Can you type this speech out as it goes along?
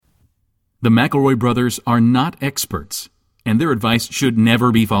The McElroy brothers are not experts, and their advice should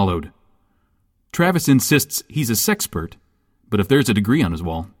never be followed. Travis insists he's a sexpert, but if there's a degree on his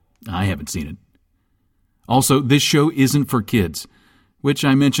wall, I haven't seen it. Also, this show isn't for kids, which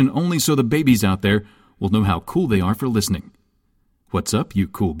I mention only so the babies out there will know how cool they are for listening. What's up, you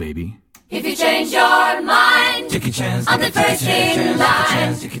cool baby? If you change your mind, take a chance. I'm the first in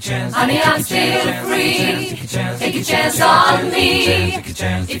line. Honey, I'm still free. Take a chance on me.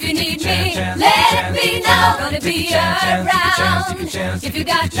 If you need me, let me know. Gonna be around. If you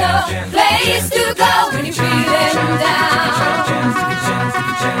got no place to go when you're feeling down.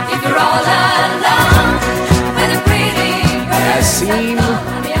 If you're all alone with a pretty bird. As seen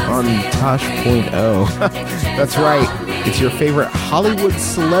on Tosh.0. That's right. It's your favorite Hollywood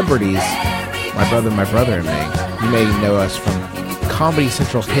celebrities, My Brother, and Me. You may know us from Comedy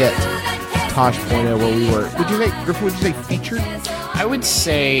Central hit Tosh.0, where we were. Would you say featured? I would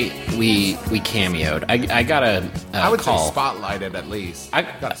say we cameoed. I got a I would call. say spotlighted at least.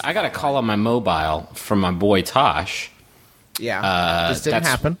 I got a call on my mobile from my boy Tosh. Yeah, this didn't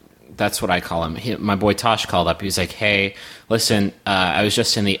happen. That's what I call him. My boy Tosh called up. He was like, hey, listen, I was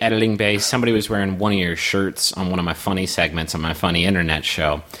just in the editing bay. Somebody was wearing one of your shirts on one of my funny segments on my funny internet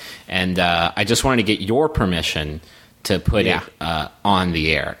show. And I just wanted to get your permission to put it on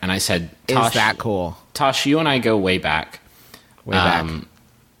the air. And I said, Tosh, is that cool? Tosh, you and I go way back. I'll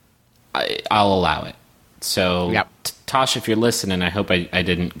allow it. So, Tosh, if you're listening, I hope I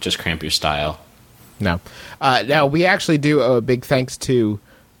didn't just cramp your style. No. Now, we actually do a big thanks to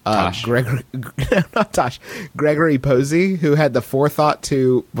Gregory Posey, who had the forethought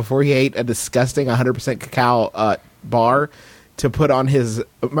to, before he ate a disgusting 100% cacao bar, to put on his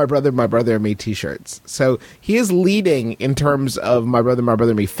My Brother, and Me t-shirts. So he is leading in terms of My Brother,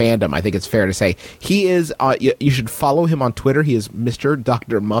 and Me fandom, I think it's fair to say. He is, you should follow him on Twitter. He is Mr.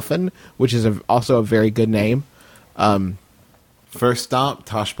 Dr. Muffin, which is also a very good name. First stop,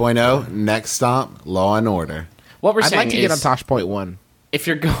 Tosh.0. Next stop, Law and Order. What we're I'd saying like to get on Tosh.1. If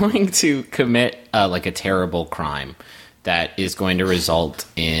you're going to commit like a terrible crime that is going to result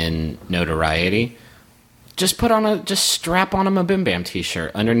in notoriety, just strap on a Bim Bam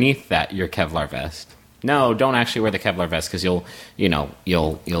t-shirt underneath that your Kevlar vest. No, don't actually wear the Kevlar vest because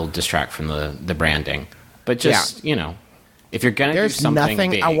you'll distract from the branding. But just if you're gonna do something there's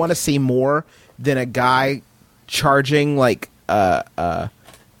nothing big, I want to see more than a guy charging and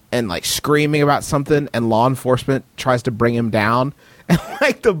screaming about something, and law enforcement tries to bring him down.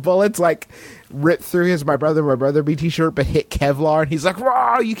 And the bullets rip through his My Brother Me t-shirt, but hit Kevlar, and he's like,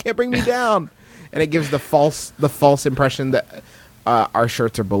 "Raw, you can't bring me down." And it gives the false impression that our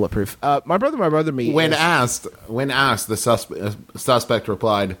shirts are bulletproof. My Brother Me. When asked, the suspect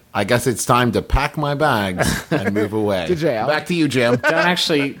replied, "I guess it's time to pack my bags and move away." To jail. Back to you, Jim. don't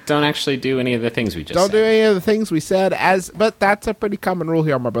actually do any of the things we just don't said. do any of the things we said. But that's a pretty common rule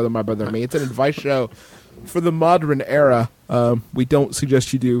here on My Brother, and Me. It's an advice show for the modern era. We don't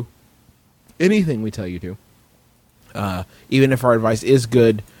suggest you do anything we tell you to. Even if our advice is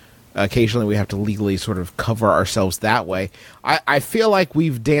good, occasionally we have to legally sort of cover ourselves that way. I feel like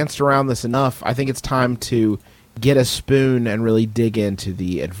we've danced around this enough. I think it's time to get a spoon and really dig into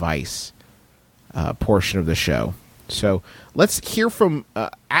the advice portion of the show. So let's hear from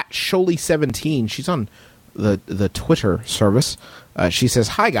at Sholey17. She's on the Twitter service. She says,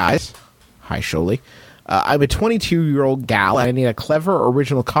 "Hi, guys." Hi, Sholey. I'm a 22-year-old gal, and I need a clever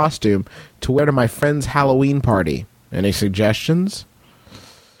original costume to wear to my friend's Halloween party. Any suggestions?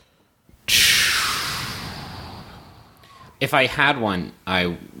 If I had one,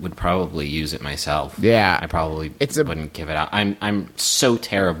 I would probably use it myself. Yeah. I probably wouldn't give it out. I'm so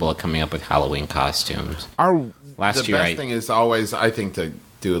terrible at coming up with Halloween costumes. The Last year, best thing is always, I think, to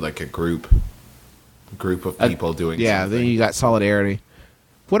do a group of people doing something. Yeah, then you got solidarity.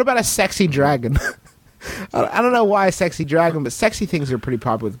 What about a sexy dragon? I don't know why a sexy dragon, but sexy things are pretty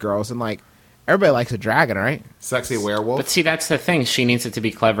popular with girls, and everybody likes a dragon, right? Sexy werewolf. But see, that's the thing. She needs it to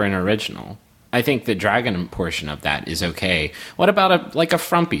be clever and original. I think the dragon portion of that is okay. What about a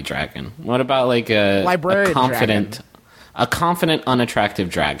frumpy dragon? What about a librarian a confident,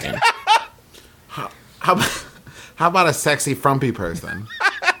 unattractive dragon? How about a sexy frumpy person?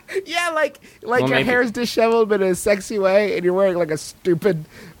 Yeah, your hair's disheveled but in a sexy way, and you're wearing a stupid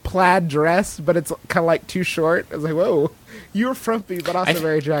plaid dress, but it's kind of too short. I was like, whoa, you're frumpy, but also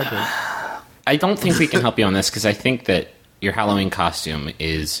very attractive. I don't think we can help you on this because I think that your Halloween costume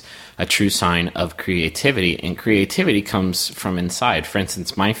is a true sign of creativity, and creativity comes from inside. For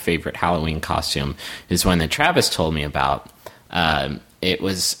instance, my favorite Halloween costume is one that Travis told me about. It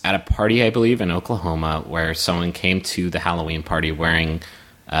was at a party, I believe, in Oklahoma, where someone came to the Halloween party wearing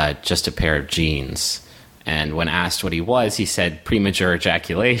just a pair of jeans. And when asked what he was, he said premature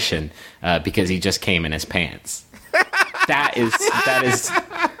ejaculation because he just came in his pants. That is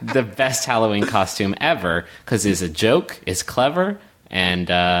the best Halloween costume ever because it's a joke, it's clever, and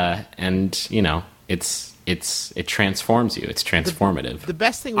you know it transforms you. It's transformative. The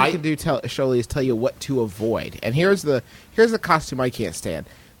best thing we can do, Shirley, is tell you what to avoid. And here's the costume I can't stand: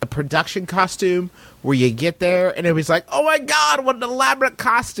 a production costume where you get there and everybody's like, "Oh my God, what an elaborate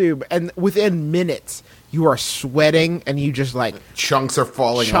costume!" And within minutes, you are sweating and you just like Chunks are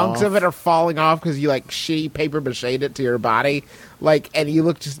falling off. chunks of it are falling off because you like shitty paper mache'd it to your body, like, and you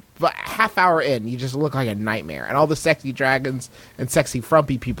look just half hour in, you just look like a nightmare. And all the sexy dragons and sexy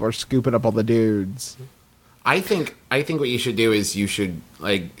frumpy people are scooping up all the dudes. I think what you should do is you should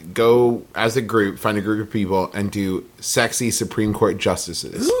like go as a group, find a group of people, and do sexy Supreme Court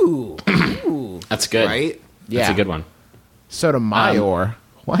justices. Ooh, That's good. Right? yeah, That's a good one. Sotomayor.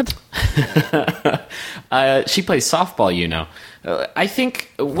 What? She plays softball, you know. I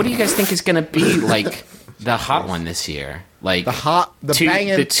think. What do you guys think is going to be like the hot one this year? Like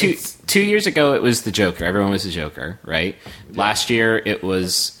banging. two years ago, it was the Joker. Everyone was the Joker, right? Last year, it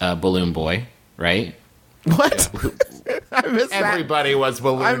was Balloon Boy, right? What? I missed that. Everybody was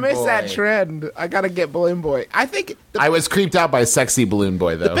Balloon Boy. I missed that trend. I gotta get Balloon Boy. I think I was creeped out by sexy Balloon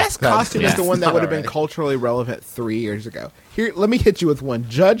Boy, though. the best costume is the one that would have been culturally relevant 3 years ago. Here, let me hit you with one.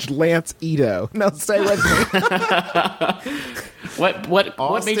 Judge Lance Ito. No, say with me.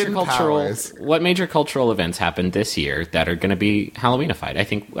 What major cultural events happened this year that are going to be Halloweenified? I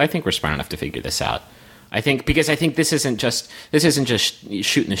think we're smart enough to figure this out. I think this isn't just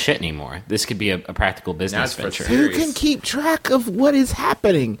shooting the shit anymore. This could be a practical business venture. Who can keep track of what is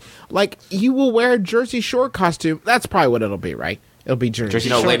happening? Like, you will wear a Jersey Shore costume. That's probably what it'll be, right? It'll be Jersey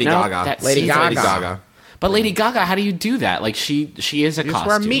Shore. Lady Gaga. Lady Gaga. But Lady Gaga, how do you do that? Like, she is a just wear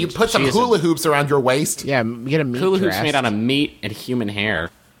costume. meat. You put some hula hoops around your waist. Yeah, get a meat hula hoops dress. made out of meat and human hair.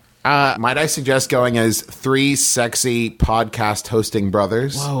 Might I suggest going as 3 sexy podcast hosting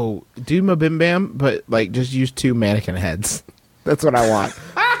brothers? Whoa, do Mabim Bam, but like just use 2 mannequin heads. That's what I want.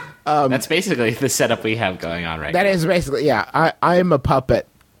 That's basically the setup we have going on right now. That is basically, yeah. I am a puppet.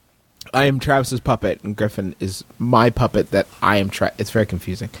 I am Travis's puppet, and Griffin is my puppet that I am. It's very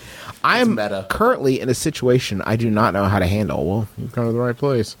confusing. I am meta. currently in a situation I do not know how to handle. Well, you've come to the right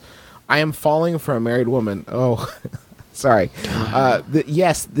place. I am falling for a married woman. Oh, sorry.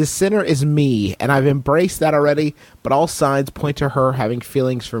 Yes, the sinner is me, and I've embraced that already, but all signs point to her having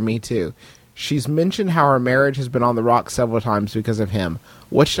feelings for me, too. She's mentioned how her marriage has been on the rocks several times because of him.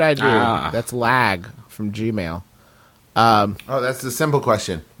 What should I do? That's lag from Gmail. Oh, that's the simple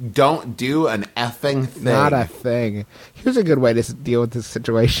question. Don't do an effing thing. Not a thing. Here's a good way to deal with this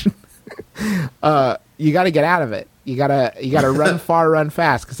situation. You got to get out of it. You gotta run far, run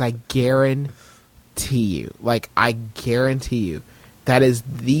fast, because I guarantee you, that is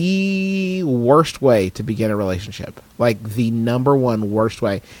the worst way to begin a relationship. Like, the number one worst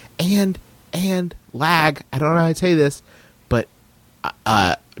way. And lag. I don't know how to say this, but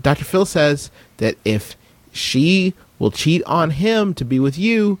Dr. Phil says that if she will cheat on him to be with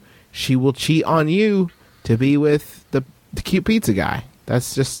you, she will cheat on you to be with the cute pizza guy.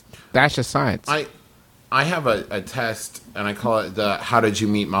 That's just science. I have a test, and I call it the "How did you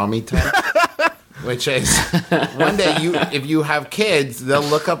meet mommy" test, which is one day if you have kids, they'll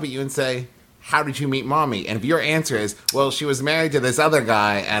look up at you and say, "How did you meet mommy?" And if your answer is, "Well, she was married to this other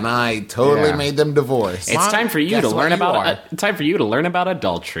guy, and I totally made them divorce," It's time for you to learn about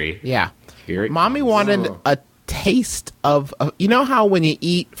adultery. Yeah. Here it Mommy wanted a taste of you know how when you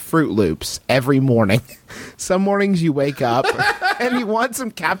eat Fruit Loops every morning, some mornings you wake up and you want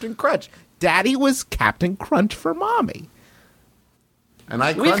some Captain Crunch. Daddy was Captain Crunch for Mommy. and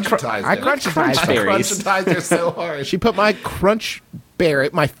I crunchitized I it. crunchitized I her. crunchitized her so hard. She put my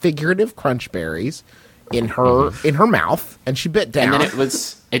my figurative crunch berries in her mouth, and she bit down. And then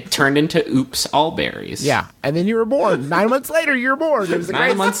it turned into Oops All Berries. Yeah, and then you were born. 9 months later, you were born. It was a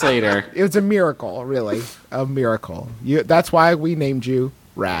 9 months later. It was a miracle, really, a miracle. That's why we named you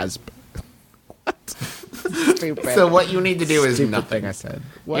Rasp. What? Stupid. So what you need to do is Stupid nothing. thing I said.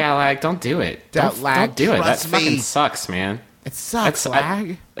 What? Yeah, like, don't do it. Don't Don't do it. That trust me. fucking sucks, man. It sucks, That's-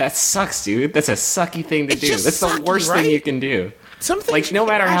 lag. That sucks, dude. That's a sucky thing to It's do. just That's the sucky, worst right? thing you can do. Something Like, no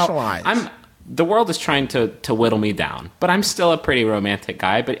matter how rationalize. the world is trying to whittle me down, but I'm still a pretty romantic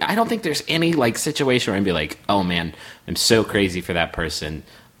guy. But I don't think there's any like situation where I'd be like, oh man, I'm so crazy for that person,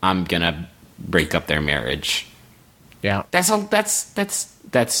 I'm gonna break up their marriage. Yeah, That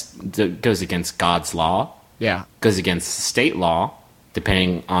goes against God's law. yeah. Goes against state law,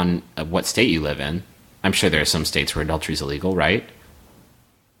 depending on what state you live in. I'm sure there are some states where adultery is illegal, right?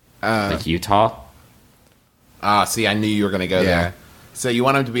 like Utah. Ah, see, I knew you were going to go there. So you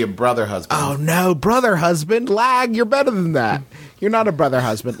want him to be a brother husband? Oh no, brother husband, Lag, you're better than that. You're not a brother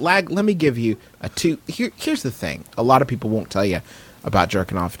husband. Lag, let me give you a two. Here's the thing: a lot of people won't tell you about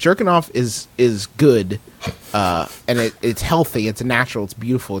jerking off. Jerking off is good, and it's healthy, it's natural, it's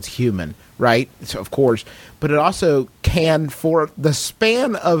beautiful, it's human, right? So of course, but it also can, for the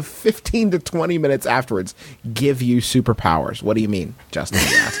span of 15 to 20 minutes afterwards, give you superpowers. What do you mean, Justin?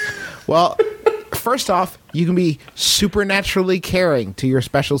 You ask. Well, first off, you can be supernaturally caring to your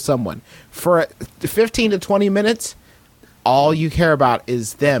special someone. For 15 to 20 minutes, all you care about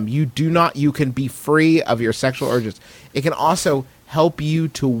is them. You can be free of your sexual urges. It can also help you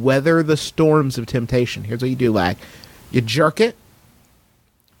to weather the storms of temptation. Here's what you do, Lag. You jerk it,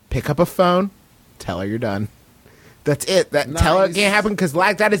 pick up a phone, tell her you're done. That's it. Tell her it can't happen, because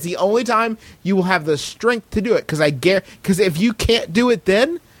Lag, that is the only time you will have the strength to do it. Because if you can't do it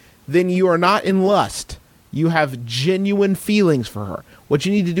then you are not in lust. You have genuine feelings for her. What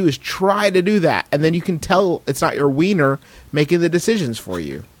you need to do is try to do that, and then you can tell it's not your wiener making the decisions for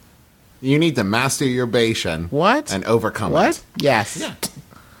you. You need to master your Bayesian. What? And overcome What? it. Yes. Yeah.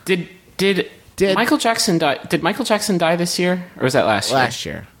 Did Michael Jackson die? Did Michael Jackson die this year, or was that last year? Last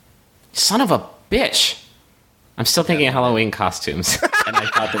year. Son of a bitch! I'm still thinking of Halloween costumes, and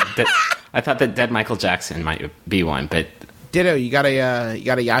I thought that dead Michael Jackson might be one, but Ditto. You got a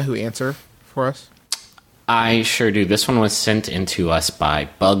Yahoo answer for us? I sure do. This one was sent in to us by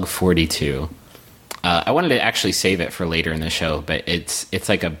Bug42. I wanted to actually save it for later in the show, but it's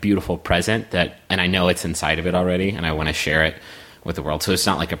like a beautiful present and I know it's inside of it already, and I want to share it with the world. So it's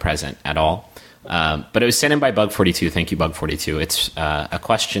not like a present at all. But it was sent in by Bug42. Thank you, Bug42. It's a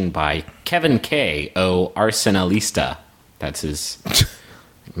question by Kevin K. O. Arsenalista. That's his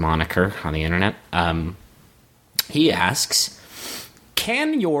moniker on the internet. He asks,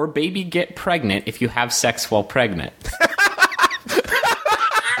 can your baby get pregnant if you have sex while pregnant?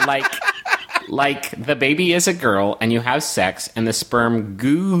 Like the baby is a girl and you have sex and the sperm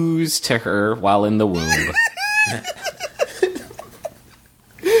goes to her while in the womb.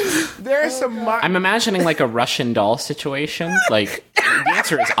 There's some. I'm imagining like a Russian doll situation. Like the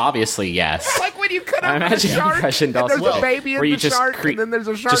answer is obviously yes. Like when you cut I'm up the imagining shark, Russian dolls and there's a well, baby in where you the just shark, and then there's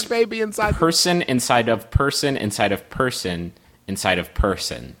a shark just baby inside. Person inside of person inside of person inside of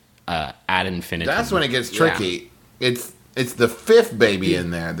person ad infinitum. That's when it gets tricky. Yeah. It's the fifth baby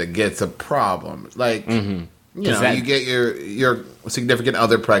in there that gets a problem. Like, you know, you get your significant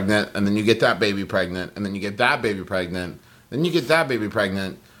other pregnant, and then you get that baby pregnant, and then you get that baby pregnant, then you get that baby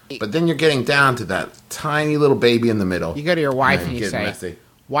pregnant, but then you're getting down to that tiny little baby in the middle. You go to your wife and you say, messy.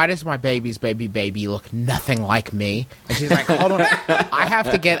 why does my baby's baby look nothing like me? And she's like, hold on, I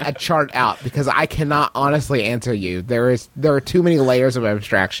have to get a chart out because I cannot honestly answer you. There are too many layers of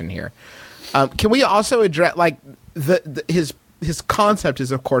abstraction here. Can we also address, like, his concept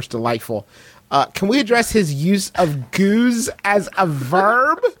is, of course, delightful. Can we address his use of goose as a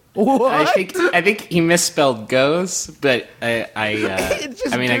verb? What? I think he misspelled goes, but I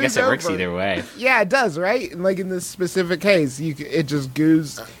mean, I guess it works either way. Yeah, it does, right? And like in this specific case, it just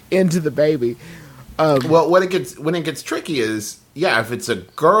goes into the baby. Well, when it gets tricky is, if it's a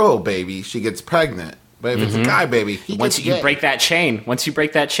girl baby, she gets pregnant. But if it's a guy baby, once you break that chain,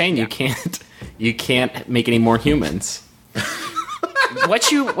 you can't make any more humans.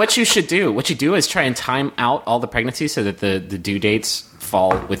 What you should do is try and time out all the pregnancies so that the due dates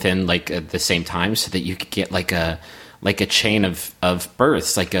fall within like the same time, so that you could get like a chain of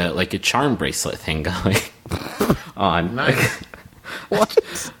births, like a charm bracelet thing going on. Nice.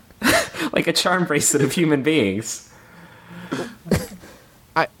 What? Like a charm bracelet of human beings.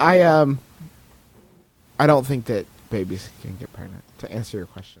 I don't think that babies can get pregnant, to answer your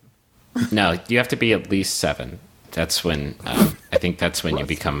question. No, you have to be at least 7. That's when I think that's when you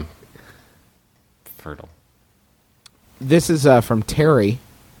become fertile. This is from Terry.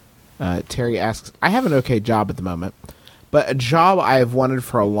 Terry asks, I have an okay job at the moment, but a job I have wanted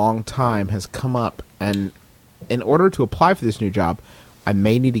for a long time has come up, and in order to apply for this new job, I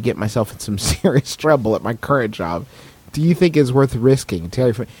may need to get myself in some serious trouble at my current job. Do you think it's worth risking?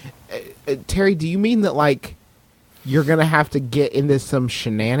 Terry, do you mean that, like, you're going to have to get into some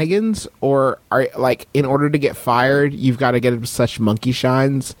shenanigans, or in order to get fired, you've got to get into such monkey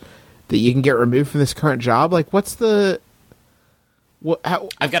shines that you can get removed from this current job? Like, what's the...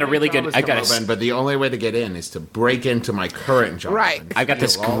 I've got a really good... But the only way to get in is to break into my current job. Right. I've got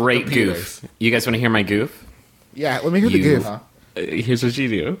this great goof. You guys want to hear my goof? Yeah, let me hear the goof. Here's what you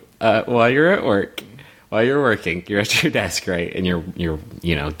do. While you're at work, while you're working, you're at your desk, right? And you're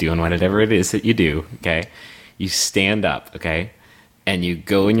doing whatever it is that you do, okay? You stand up, okay? and you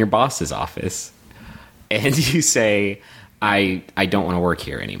go in your boss's office and you say, I don't want to work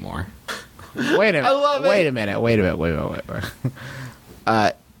here anymore. Wait a love it. Wait a minute.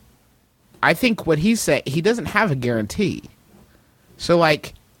 I think what he's saying, he doesn't have a guarantee. So,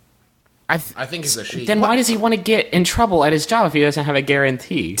 like, I think it's a she. Then why does he want to get in trouble at his job if he doesn't have a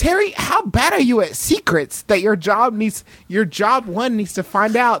guarantee? Terry, how bad are you at secrets that your job needs to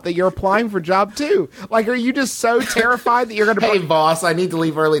find out that you're applying for job 2? Like, are you just so terrified that you're going to... Hey, boss, I need to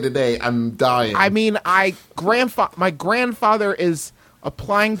leave early today. I'm dying. I mean, my grandfather is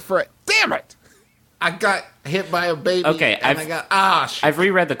applying for it. Damn it! I got hit by a baby. Okay, and I've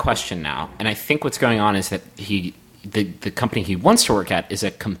reread the question now, and I think what's going on is that the company he wants to work at is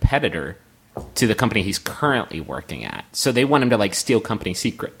a competitor to the company he's currently working at. So they want him to, like, steal company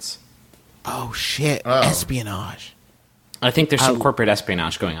secrets. Oh, shit. Espionage. I think there's some corporate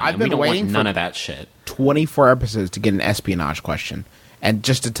espionage going on. I've And we been don't waiting want none for- of that shit. 24 episodes to get an espionage question. And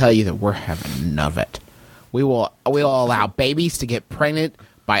just to tell you that we're having none of it. We will allow babies to get pregnant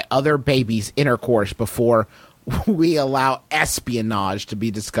by other babies' intercourse before we allow espionage to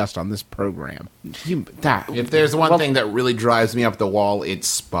be discussed on this program. If there's one thing that really drives me up the wall, it's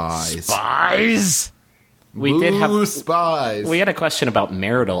spies. Spies! We did have spies. We had a question about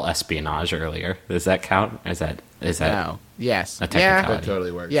marital espionage earlier. Does that count? Is that No. Yes. a that technicality?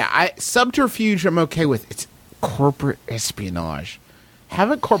 totally works. Yeah, subterfuge I'm okay with. It's corporate espionage.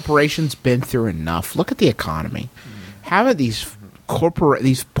 Haven't corporations been through enough? Look at the economy. Haven't these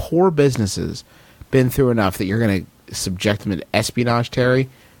poor businesses been through enough that you're going to subject them to espionage, Terry?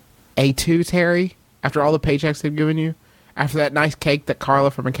 A2, Terry? After all the paychecks they've given you? After that nice cake that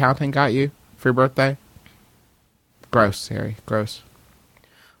Carla from accounting got you for your birthday? Gross, Terry. Gross.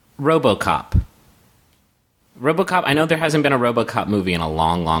 RoboCop. I know there hasn't been a RoboCop movie in a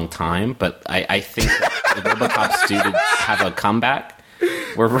long, long time, but I think the RoboCops do have a comeback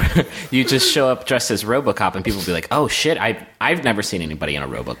where you just show up dressed as RoboCop and people will be like, "Oh shit, I've never seen anybody in a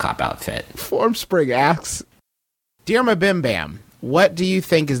RoboCop outfit." Formspring asks, Dear Mabim Bam, what do you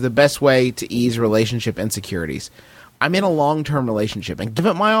think is the best way to ease relationship insecurities? I'm in a long-term relationship and give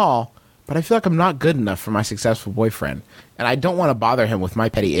it my all, but I feel like I'm not good enough for my successful boyfriend, and I don't want to bother him with my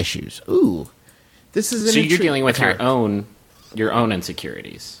petty issues. Ooh. This is an So you're dealing with Okay. your own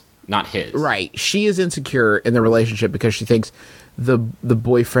insecurities, not his. Right. She is insecure in the relationship because she thinks the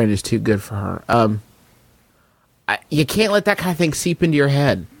boyfriend is too good for her. You can't let that kind of thing seep into your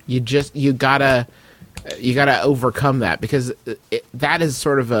head. You gotta overcome that because that is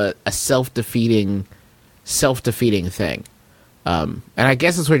sort of a self-defeating thing. And I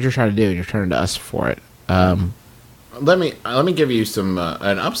guess that's what you're trying to do. You're turning to us for it. Let me give you some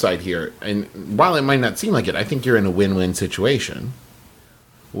an upside here. And while it might not seem like it, I think you're in a win-win situation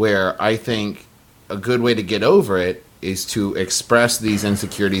where I think a good way to get over it is to express these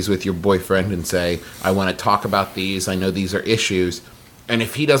insecurities with your boyfriend and say, I want to talk about these. I know these are issues. And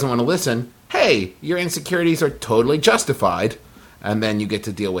if he doesn't want to listen, hey, your insecurities are totally justified. And then you get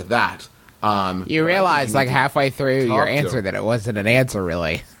to deal with that. You realize, like, halfway through your to answer him. that it wasn't an answer,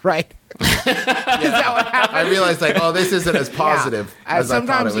 really, right? Is that what happened? I realized, like, oh, this isn't as positive as I thought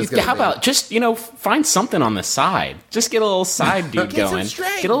Sometimes it was you- going to How be. about just, find something on the side. Just get a little side dude Get some going.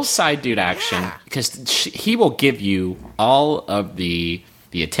 strings. Get a little side dude action. Yeah. Because he will give you all of the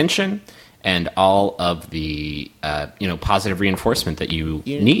attention and all of the, positive reinforcement that you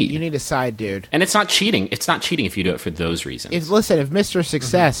need. You need a side dude. And it's not cheating. It's not cheating if you do it for those reasons. If Mr.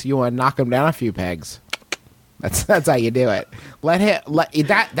 Success, you want to knock him down a few pegs, that's how you do it.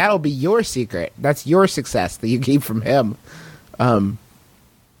 That'll be your secret. That's your success that you keep from him.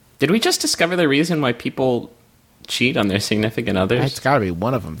 Did we just discover the reason why people cheat on their significant others? It's got to be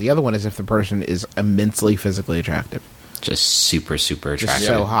one of them. The other one is if the person is immensely physically attractive, Just super, super just attractive.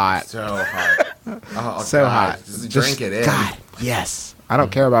 so hot, So hot. Oh, so God. hot. Just Just- drink it in. God, yes. I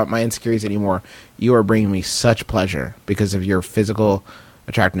don't care about my insecurities anymore. You are bringing me such pleasure because of your physical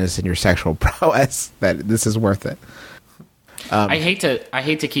attractiveness and your sexual prowess that this is worth it. I hate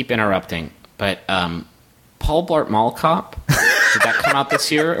to keep interrupting, but Paul Blart Mall Cop, did that come out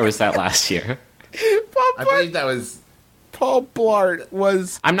this year or was that last year? I believe that was... Paul Blart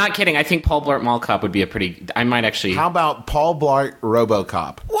was. I'm not kidding. I think Paul Blart Mall Cop would be a pretty. I might actually. How about Paul Blart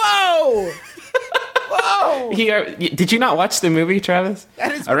RoboCop? Whoa! Whoa! Did you not watch the movie, Travis?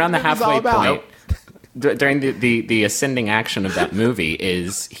 That is Around the what the movie's all halfway about. point. During the ascending action of that movie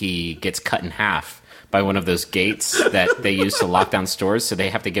is he gets cut in half by one of those gates that they use to lock down stores, so they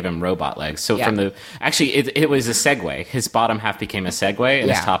have to give him robot legs. So Yeah. from the actually it was a Segway. His bottom half became a Segway, and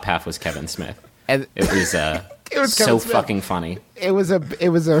his Yeah. top half was Kevin Smith. And It was It was So Kevin Smith. fucking funny. It was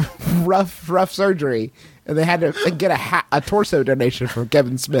a rough surgery, and they had to get a torso donation from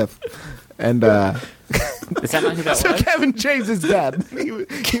Kevin Smith, and Is that not who that so was? Kevin James is dead. He was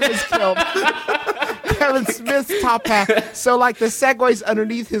killed. Kevin Smith's top half. So like the segue's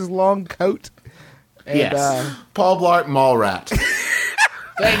underneath his long coat. And, Yes. Paul Blart Mallrat.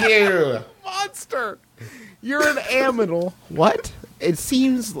 Thank you. monster. You're an aminal. What? It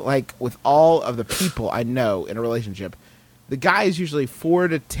seems like with all of the people I know in a relationship, the guy is usually 4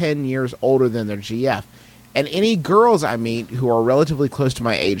 to 10 years older than their GF. And any girls I meet who are relatively close to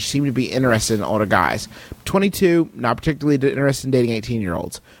my age seem to be interested in older guys. 22, not particularly interested in dating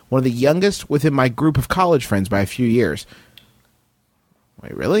 18-year-olds. One of the youngest within my group of college friends by a few years.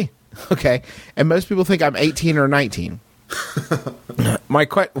 Wait, really? Okay. And most people think I'm 18 or 19.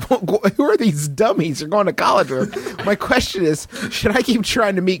 Who are these dummies you're going to college with? My question is, should I keep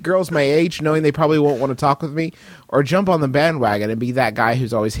trying to meet girls my age, knowing they probably won't want to talk with me, or jump on the bandwagon and be that guy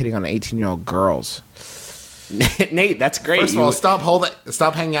who's always hitting on 18-year-old girls? Nate, that's great. First of all,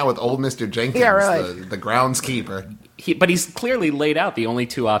 stop hanging out with old Mr. Jenkins, Yeah, right. the groundskeeper. But he's clearly laid out the only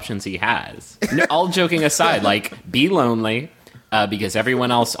two options he has. No, all joking aside, like, be lonely, because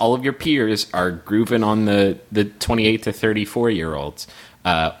everyone else, all of your peers, are grooving on the 28 to 34-year-olds,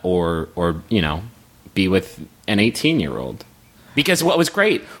 or be with an 18-year-old. Because what was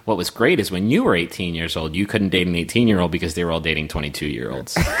great is when you were 18 years old, you couldn't date an 18-year-old because they were all dating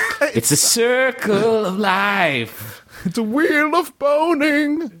 22-year-olds. It's a circle of life. It's a wheel of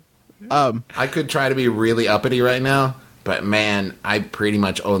boning. I could try to be really uppity right now, but man, I pretty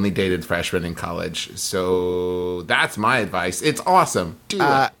much only dated freshmen in college. So that's my advice. It's awesome. Do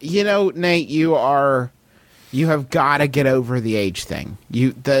it. Nate, you have got to get over the age thing.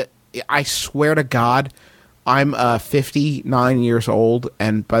 I swear to God, I'm 59 years old,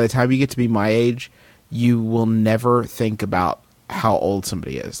 and by the time you get to be my age, you will never think about how old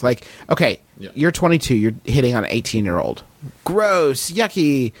somebody is. Like, okay, You're 22, you're hitting on an 18-year-old. Gross,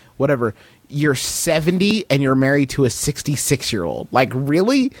 yucky, whatever. You're 70 and you're married to a 66-year-old. Like,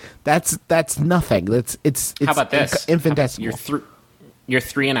 really? That's nothing. It's How about this? Infinitesimal. You're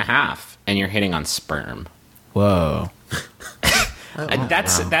 3.5 and you're hitting on sperm. Whoa.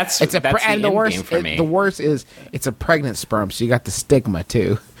 That's It's the and the end worst. game for me. The worst is it's a pregnant sperm, so you got the stigma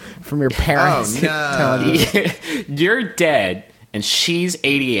too from your parents. Oh, no. telling you. You're dead and she's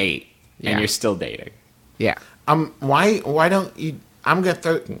 88 Yeah. and you're still dating. Yeah, Why don't you? I'm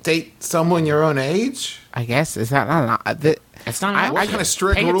gonna date someone your own age. I guess is that not It's not. I What kind of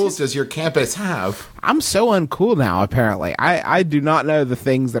strict Pay rules atten- does your campus have? I'm so uncool now. Apparently, I do not know the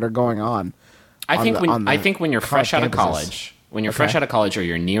things that are going on. I think on the when you're fresh out of campuses. college, when you're Okay. fresh out of college or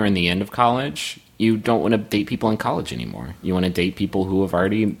you're nearing the end of college, you don't want to date people in college anymore. You want to date people who have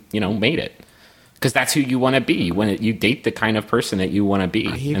already, made it. Because that's who you want to be. You date the kind of person that you want to be,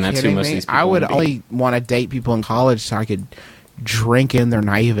 Are you and that's who kidding most me? of these people I would wanna be. only want to date people in college so I could drink in their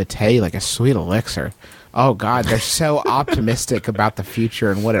naivete like a sweet elixir. Oh God, they're so optimistic about the future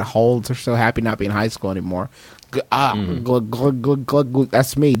and what it holds. They're so happy not being in high school anymore. Glug, glug, glug, glug, glug.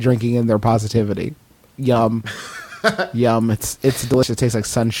 That's me drinking in their positivity. Yum, yum. It's delicious. It tastes like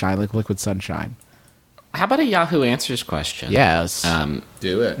sunshine, like liquid sunshine. How about a Yahoo Answers question? Yes,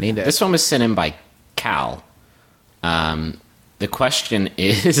 Do it. need it. This one was sent in by Cal. The question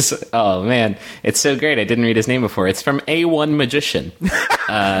is, oh man, it's so great. I didn't read his name before. It's from A1 Magician.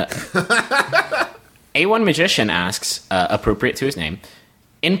 A1 Magician asks, appropriate to his name,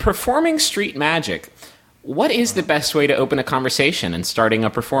 in performing street magic, what is the best way to open a conversation and starting a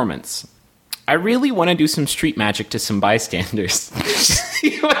performance? I really want to do some street magic to some bystanders.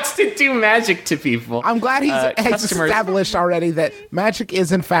 He wants to do magic to people. I'm glad has customers- established already that magic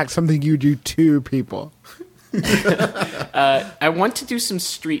is in fact something you do to people. I want to do some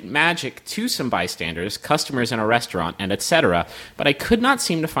street magic to some bystanders, customers in a restaurant, and etc., but I could not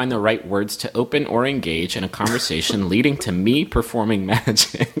seem to find the right words to open or engage in a conversation leading to me performing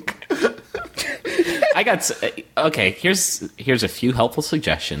magic. Okay, here's a few helpful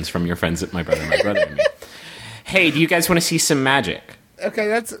suggestions from your friends at My Brother and Me. Hey, do you guys want to see some magic?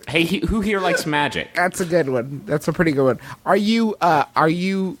 Okay, Hey, who here likes magic? that's a good one. That's a pretty good one. Are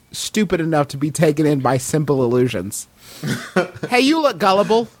you stupid enough to be taken in by simple illusions? Hey, you look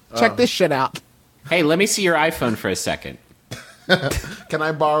gullible. Check this shit out. Hey, let me see your iPhone for a second. Can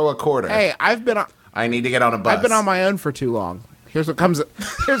I borrow a quarter? Hey, I need to get on a bus. I've been on my own for too long. Here's what comes of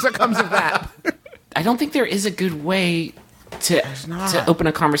that. I don't think there is a good way to open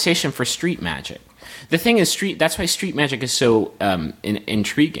a conversation for street magic. The thing is, that's why street magic is so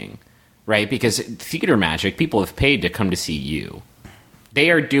intriguing, right? Because theater magic, people have paid to come to see you. They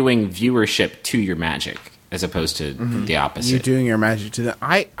are doing viewership to your magic. as opposed to the opposite. You doing your magic to them.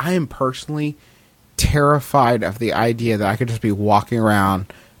 I am personally terrified of the idea that I could just be walking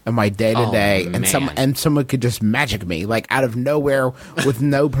around in my day to day and someone could just magic me like out of nowhere with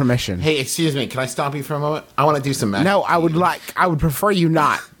no permission. Hey, excuse me, can I stop you for a moment? I want to do some magic. No, I would prefer you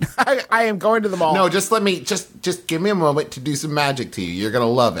not. I am going to the mall. No, just let me just give me a moment to do some magic to you. You're gonna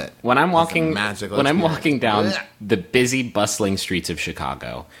love it. When I'm walking experience. walking down the busy, bustling streets of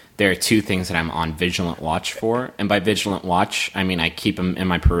Chicago, there are two things that I'm on vigilant watch for. And by vigilant watch, I mean I keep them in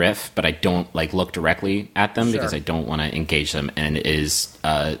my periph, but I don't like look directly at them because I don't want to engage them. And it is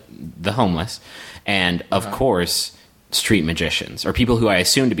the homeless, and of course, street magicians or people who I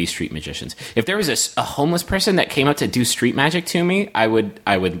assume to be street magicians. If there was a homeless person that came up to do street magic to me, I would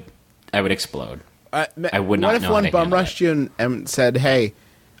explode. I would not. What if know one how to bum handle rushed you and said, "Hey,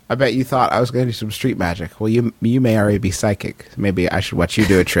 I bet you thought I was going to do some street magic. Well, you may already be psychic. Maybe I should watch you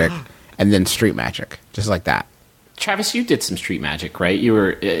do a trick and then street magic, just like that." Travis, you did some street magic, right? You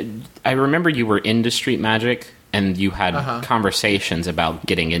were. I remember you were into street magic, and you had conversations about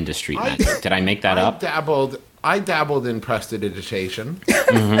getting into street magic. Did I make that up? I dabbled in prestidigitation.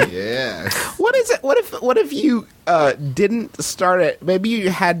 Yeah. What is it? What if you didn't start it? Maybe you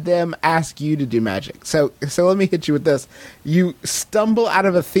had them ask you to do magic. So let me hit you with this. You stumble out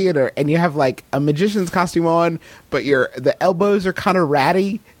of a theater and you have like a magician's costume on, but the elbows are kind of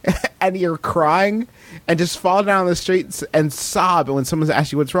ratty, and you're crying and just fall down the streets and sob. And when someone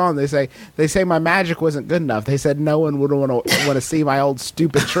asks you what's wrong, they say my magic wasn't good enough. They said no one would want to see my old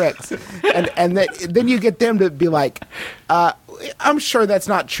stupid tricks, and then you get them to be like, I'm sure that's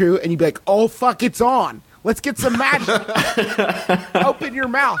not true, and you'd be like, oh fuck, it's on. Let's get some magic. Open your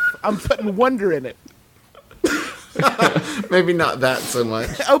mouth. I'm putting wonder in it. Maybe not that so much.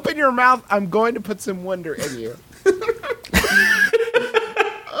 Open your mouth. I'm going to put some wonder in you.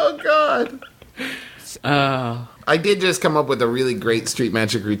 Oh God. I did just come up with a really great street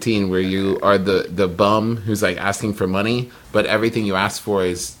magic routine where you are the bum who's like asking for money, but everything you ask for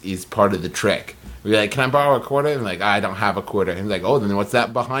is part of the trick. We're like, can I borrow a quarter? And like, I don't have a quarter. And like, oh, then what's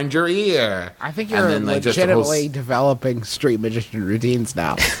that behind your ear? I think you're legitimately developing street magician routines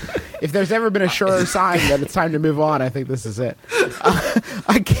now. If there's ever been a surer sign that it's time to move on, I think this is it.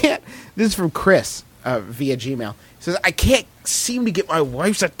 I can't. This is from Chris via Gmail. He says, I can't seem to get my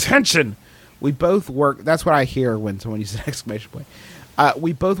wife's attention. We both work. That's what I hear when someone uses an exclamation point.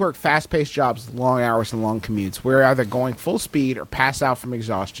 We both work fast-paced jobs, long hours, and long commutes. We're either going full speed or pass out from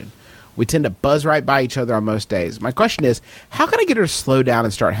exhaustion. We tend to buzz right by each other on most days. My question is, how can I get her to slow down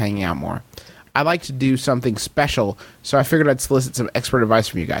and start hanging out more? I'd like to do something special, so I figured I'd solicit some expert advice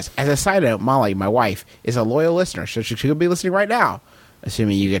from you guys. As a side note, Molly, my wife, is a loyal listener, so she could be listening right now.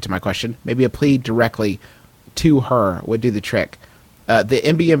 Assuming you get to my question, maybe a plea directly to her would do the trick. The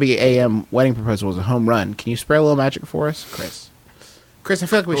MBMB AM wedding proposal was a home run. Can you spray a little magic for us, Chris? Chris, I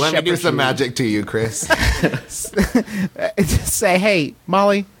feel like we should. Let me do some magic to you, Chris. Just say, hey,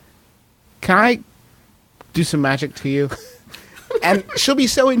 Molly, can I do some magic to you? And she'll be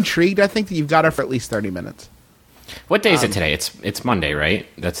so intrigued, I think, that you've got her for at least 30 minutes. What day is it today? It's Monday, right?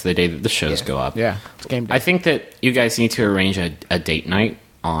 That's the day that the shows go up. Yeah, it's game day. I think that you guys need to arrange a date night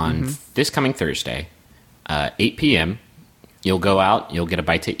on this coming Thursday, 8 p.m. You'll go out, you'll get a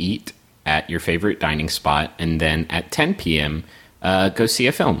bite to eat at your favorite dining spot, and then at 10 p.m., go see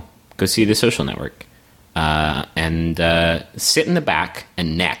a film. Go see The Social Network. And sit in the back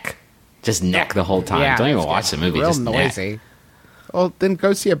and neck. Just neck the whole time. Yeah, don't even watch the movie. Real just noisy. Neck. Well, then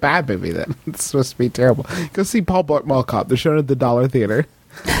go see a bad movie then. It's supposed to be terrible. Go see Paul Blart Mall Cop. They're showing at the Dollar Theater.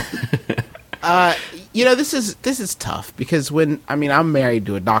 This is tough because I'm married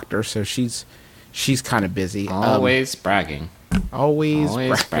to a doctor, so she's kind of busy. Always bragging. Always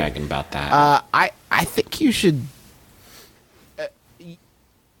bragging about that. I think you should.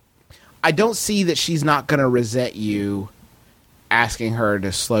 I don't see that she's not going to resent you asking her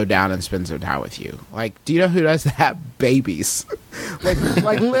to slow down and spend some time with you. Like, do you know who does that? Babies.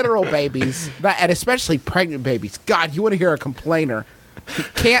 like literal babies. And especially pregnant babies. God, you want to hear a complainer.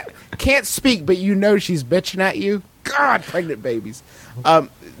 Can't speak, but you know she's bitching at you. God, pregnant babies.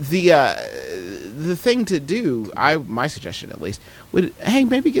 The thing to do, my suggestion at least, would, hey,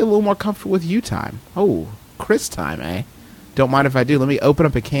 maybe get a little more comfortable with you time. Oh, Chris time, eh? Don't mind if I do. Let me open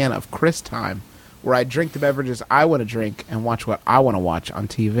up a can of Chris time, where I drink the beverages I want to drink and watch what I want to watch on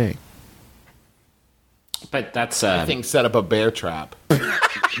TV. But that's I think set up a bear trap.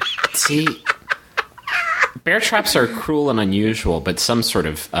 See, bear traps are cruel and unusual, but some sort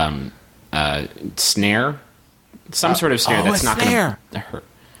of snare, sort of snare that's not going to hurt.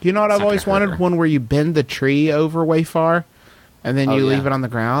 You know what I've always wanted? One where you bend the tree over way far, and then you leave it on the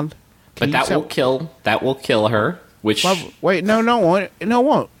ground. But that will kill her. Which Well, wait, no, it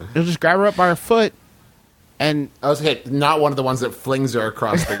won't. You'll just grab her up by her foot and I was not one of the ones that flings her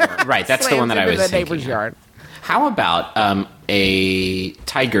across the yard. right, that's the slams one that I into was the neighbor's thinking. yard. How about a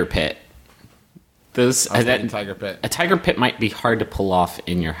tiger pit? Tiger pit. A tiger pit might be hard to pull off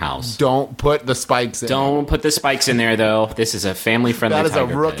in your house. Don't put the spikes in. Don't put the spikes in there, though. This is a family-friendly That is a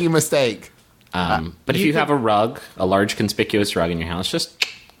tiger rookie pit. mistake. But if you have a rug, a large conspicuous rug in your house, just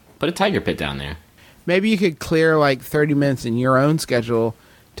put a tiger pit down there. Maybe you could clear like 30 minutes in your own schedule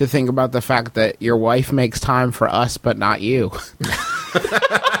to think about the fact that your wife makes time for us, but not you.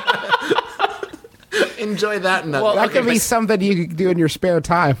 Enjoy that nugget. Well, That okay, could be but- something you could do in your spare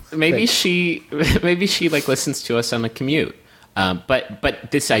time. Maybe she like listens to us on the commute.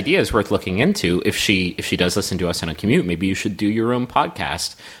 But this idea is worth looking into. If she does listen to us on a commute, maybe you should do your own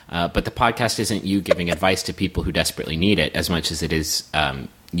podcast. But the podcast isn't you giving advice to people who desperately need it, as much as it is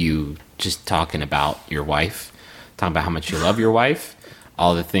you just talking about your wife, talking about how much you love your wife,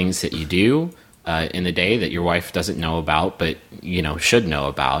 all the things that you do in the day that your wife doesn't know about, but should know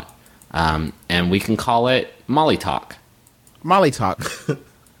about. And we can call it Molly Talk. Molly talk.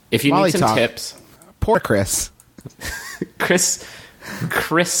 If you Molly need some Talk. tips, Poor Chris. Chris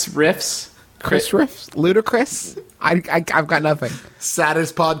riffs. Chris riffs? Ludicrous? I've got nothing.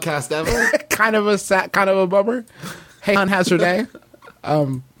 Saddest podcast ever. Kind of a bummer. Hey, hon, how's your day?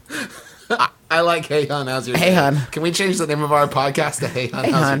 I like Hey Hun, how's your Hey, day? Hun. Can we change the name of our podcast to Hey Hun,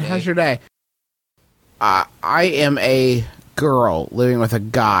 Hey, how's hon, your day? how's your day? I am a girl living with a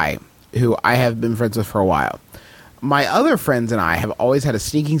guy who I have been friends with for a while. My other friends and I have always had a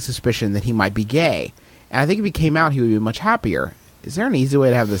sneaking suspicion that he might be gay, and I think if he came out, he would be much happier. Is there an easy way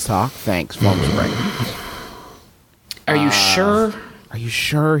to have this talk? Thanks, Foam Spring. Are you sure? Are you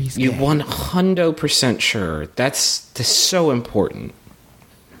sure he's gay? You 100% sure? That's so important.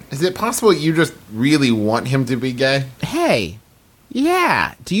 Is it possible you just really want him to be gay? Hey,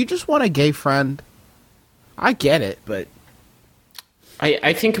 yeah. Do you just want a gay friend? I get it, but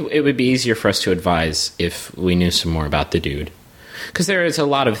I think it would be easier for us to advise if we knew some more about the dude. Because there is a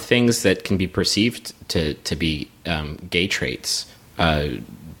lot of things that can be perceived to be gay traits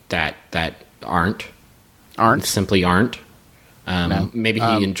that aren't. Simply aren't. No. Maybe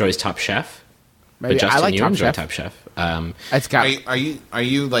he enjoys Top Chef. maybe But Justin, I like you Top enjoy Chef. Top Chef. It's got Are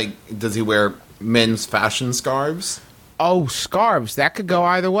you like, does he wear men's fashion scarves? scarves. That could go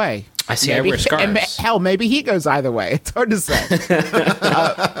either way. I see. I wear scarves. Hell, maybe he goes either way. It's hard to say.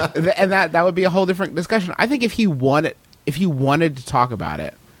 And that would be a whole different discussion. I think if he wanted to talk about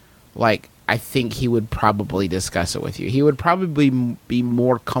it, like, I think he would probably discuss it with you. He would probably be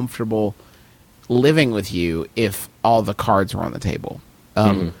more comfortable living with you if all the cards were on the table.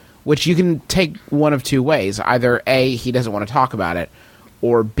 Which you can take one of two ways. Either A, he doesn't want to talk about it,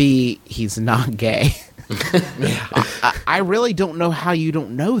 or B, he's not gay. I really don't know how you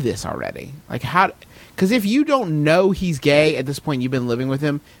don't know this already. Like, how? Because if you don't know he's gay at this point, you've been living with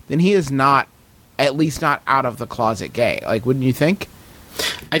him, then he is not, at least not out of the closet gay. Like, wouldn't you think?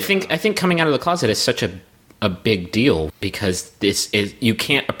 I think coming out of the closet is such a big deal because you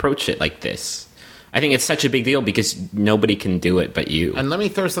can't approach it like this. I think it's such a big deal because nobody can do it but you. And let me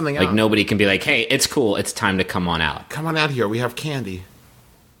throw something Like out. nobody can be like, "Hey, it's cool. It's time to come on out." Come on out here. We have candy.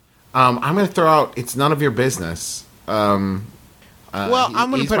 I'm going to throw out, it's none of your business. Well, I'm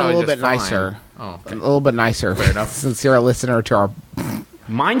going to he's put it a probably little just bit fine. nicer. Oh, A little bit nicer. enough. Since you're a listener to our...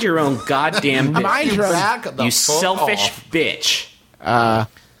 Mind your own goddamn Mind business. your own- back the You fuck selfish off. bitch.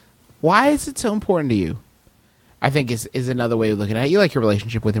 Why is it so important to you? I think is another way of looking at it. You like your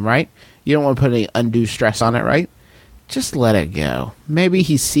relationship with him, right? You don't want to put any undue stress on it, right? Just let it go. Maybe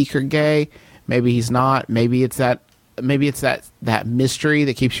he's secret gay. Maybe he's not. Maybe it's that mystery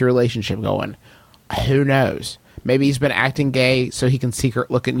that keeps your relationship going. Who knows? Maybe he's been acting gay so he can secret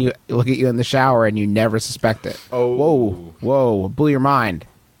look at you in the shower and you never suspect it. Oh. Whoa! Blew your mind.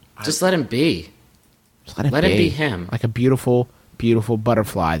 Just let him be. Just let Let it be him. like a beautiful, beautiful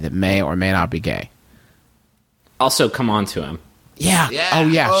butterfly that may or may not be gay. Also, come on to him. Yeah. Yeah. Oh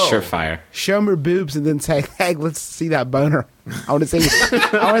yeah. Oh. Surefire. Show him her boobs and then say, "Hey, let's see that boner." I want to see.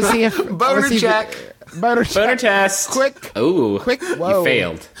 I want to see if Boner check. Boner check. Boner test. Quick. Ooh. Quick. Whoa. You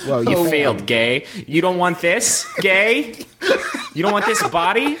failed. Whoa, you You failed. failed, gay. You don't want this, gay? You don't want this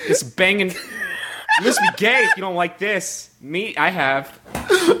body? This banging. You must be gay if you don't like this. Me, I have.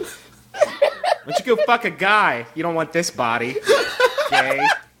 Why don't you go fuck a guy? You don't want this body, gay.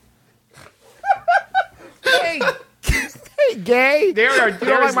 Hey, hey, gay. There don't is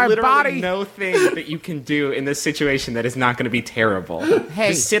like my literally body? no thing that you can do in this situation that is not going to be terrible. Hey.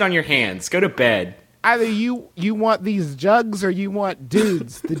 Just sit on your hands. Go to bed. either you want these jugs or you want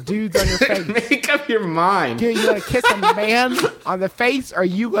dudes, the dudes on your face. Make up your mind. You want to kiss a man on the face, or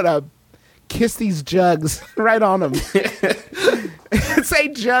you gonna kiss these jugs right on them? Say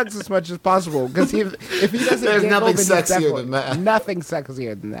jugs as much as possible, because if he doesn't, There's giggle, nothing then he's sexier than that. Nothing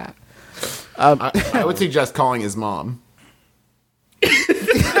sexier than that. I would suggest calling his mom.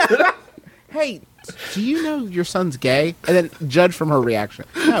 Hey, do you know your son's gay? And then judge from her reaction.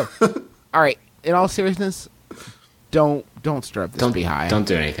 No. All right. In all seriousness, don't stir up this beehive. Don't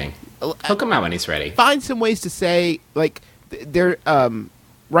do anything. Hook him out when he's ready. Find some ways to say, like, there.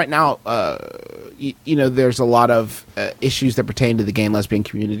 Right now, you know, there's a lot of issues that pertain to the gay and lesbian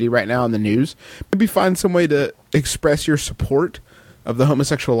community right now in the news. Maybe find some way to express your support of the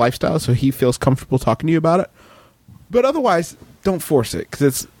homosexual lifestyle so he feels comfortable talking to you about it. But otherwise, don't force it,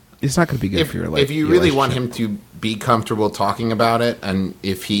 because it's not going to be good for your life. If you really want him to be comfortable talking about it, and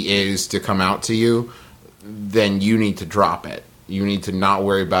if he is to come out to you, then you need to drop it. You need to not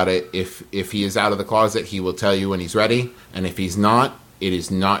worry about it. If he is out of the closet, he will tell you when he's ready. And if he's not, it is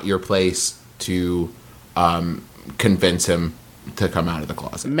not your place to convince him to come out of the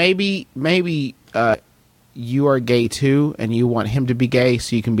closet. Maybe you are gay too, and you want him to be gay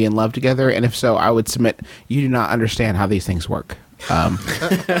so you can be in love together. And if so, I would submit you do not understand how these things work.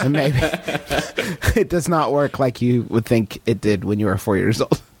 And maybe it does not work like you would think it did when you were 4 years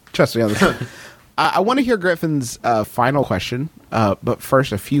old. Trust me on this. I want to hear Griffin's final question, but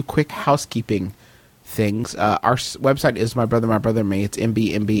first, a few quick housekeeping things. Our website is My Brother, Me. It's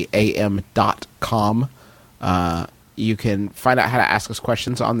mbmbam.com. You can find out how to ask us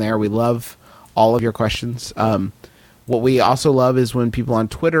questions on there. We love all of your questions. What we also love is when people on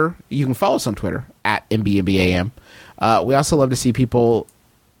Twitter, you can follow us on Twitter at mbmbam. We also love to see people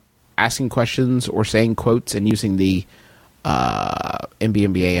asking questions or saying quotes and using the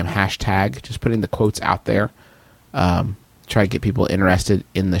MBMBAM hashtag, just putting the quotes out there. Try to get people interested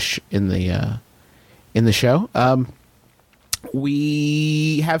in the show.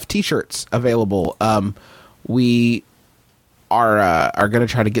 We have T-shirts available. We are going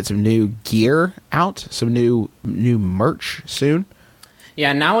to try to get some new gear out, some new merch soon.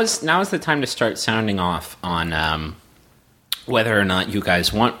 Yeah, now is the time to start sounding off on whether or not you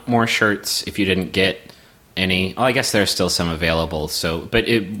guys want more shirts. If you didn't get any, I guess there's still some available. So, but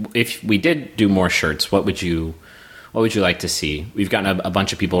if we did do more shirts, what would you like to see? We've gotten a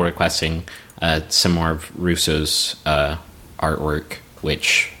bunch of people requesting some more of Russo's artwork,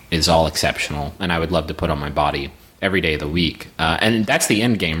 which is all exceptional, and I would love to put on my body every day of the week. And that's the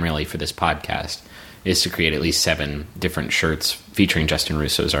end game, really, for this podcast, is to create at least 7 different shirts featuring Justin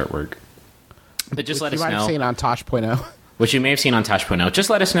Russo's artwork. But just let us know. You might have seen on Tosh.0. Which you may have seen on Tosh.0. Just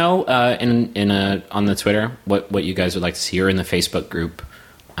let us know on the Twitter what you guys would like to see, or in the Facebook group,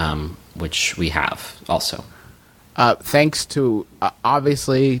 which we have also. Thanks to,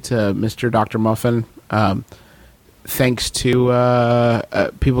 obviously, to Mr. Dr. Muffin. Thanks to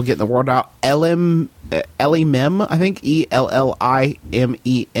people getting the word out. Ellimem, I think,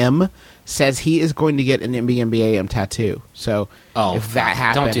 ELLIMEM, says he is going to get an MBMBAM tattoo. So if that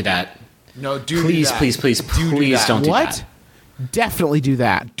happens... Don't do that. No, please don't do what? that. Definitely do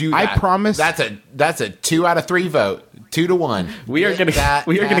that. Do that. I promise. That's a 2 out of 3 vote. 2-1. We are gonna get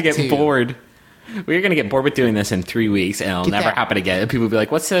bored. We are gonna get bored with doing this in 3 weeks, and it'll never happen again. And people will be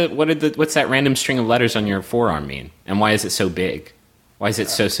like, "What's that random string of letters on your forearm mean? And why is it so big? Why is it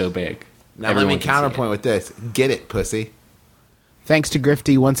so big?" Now Everyone let me can see counterpoint with this. Get it, pussy. Thanks to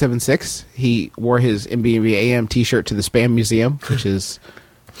Grifty176. He wore his MBAM t-shirt to the Spam Museum, which is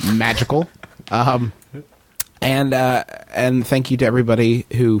magical. And thank you to everybody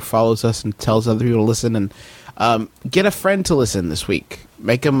who follows us and tells other people to listen. And get a friend to listen this week.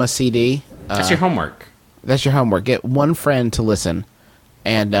 Make them a CD. That's your homework. That's your homework. Get one friend to listen.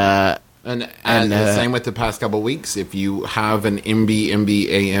 And the same with the past couple weeks. If you have an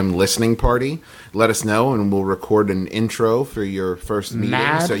MBMBAM listening party, let us know, and we'll record an intro for your first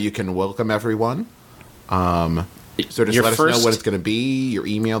meeting so you can welcome everyone. So just let us know what it's going to be, your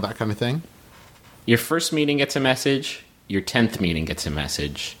email, that kind of thing. Your first meeting gets a message. Your 10th meeting gets a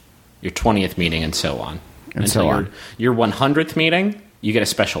message. Your 20th meeting, and so on. Your 100th meeting, you get a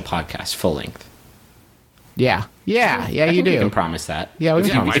special podcast, full length. Yeah, you do. We can promise that. Yeah, we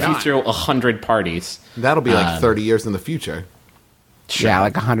can promise if you throw 100 parties, that'll be like 30 years in the future. Sure. Yeah,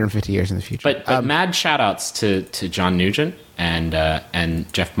 like 150 years in the future. But mad shout-outs to John Nugent and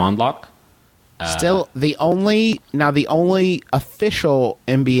Jeff Mondlock. Still, the only official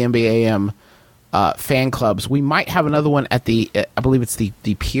MBMBAM fan clubs. We might have another one at the I believe it's the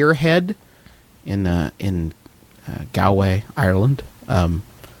Pierhead in Galway, Ireland.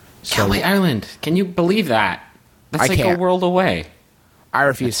 Galway, Ireland. Can you believe that? That's I like can't. a world away. I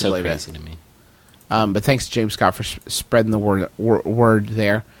refuse It's to so believe crazy it. to me. But thanks to James Scott for spreading the word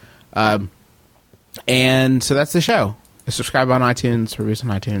there. And so that's the show. Subscribe on iTunes, reviews on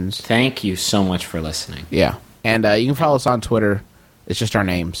iTunes. Thank you so much for listening. Yeah. And you can follow us on Twitter. It's just our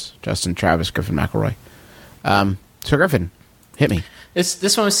names. Justin, Travis, Griffin, McElroy. So Griffin, hit me.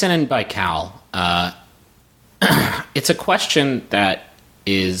 This one was sent in by Cal. It's a question that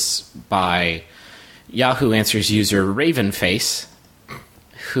is by Yahoo Answers user Ravenface,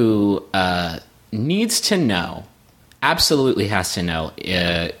 who needs to know, absolutely has to know,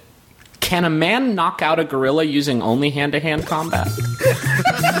 can a man knock out a gorilla using only hand-to-hand combat?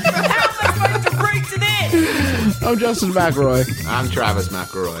 I'm Justin McElroy. I'm Travis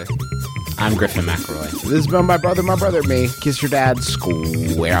McElroy. I'm Griffin McElroy. This has been my brother, me. Kiss your dad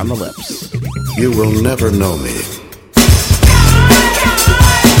square on the lips. You will never know me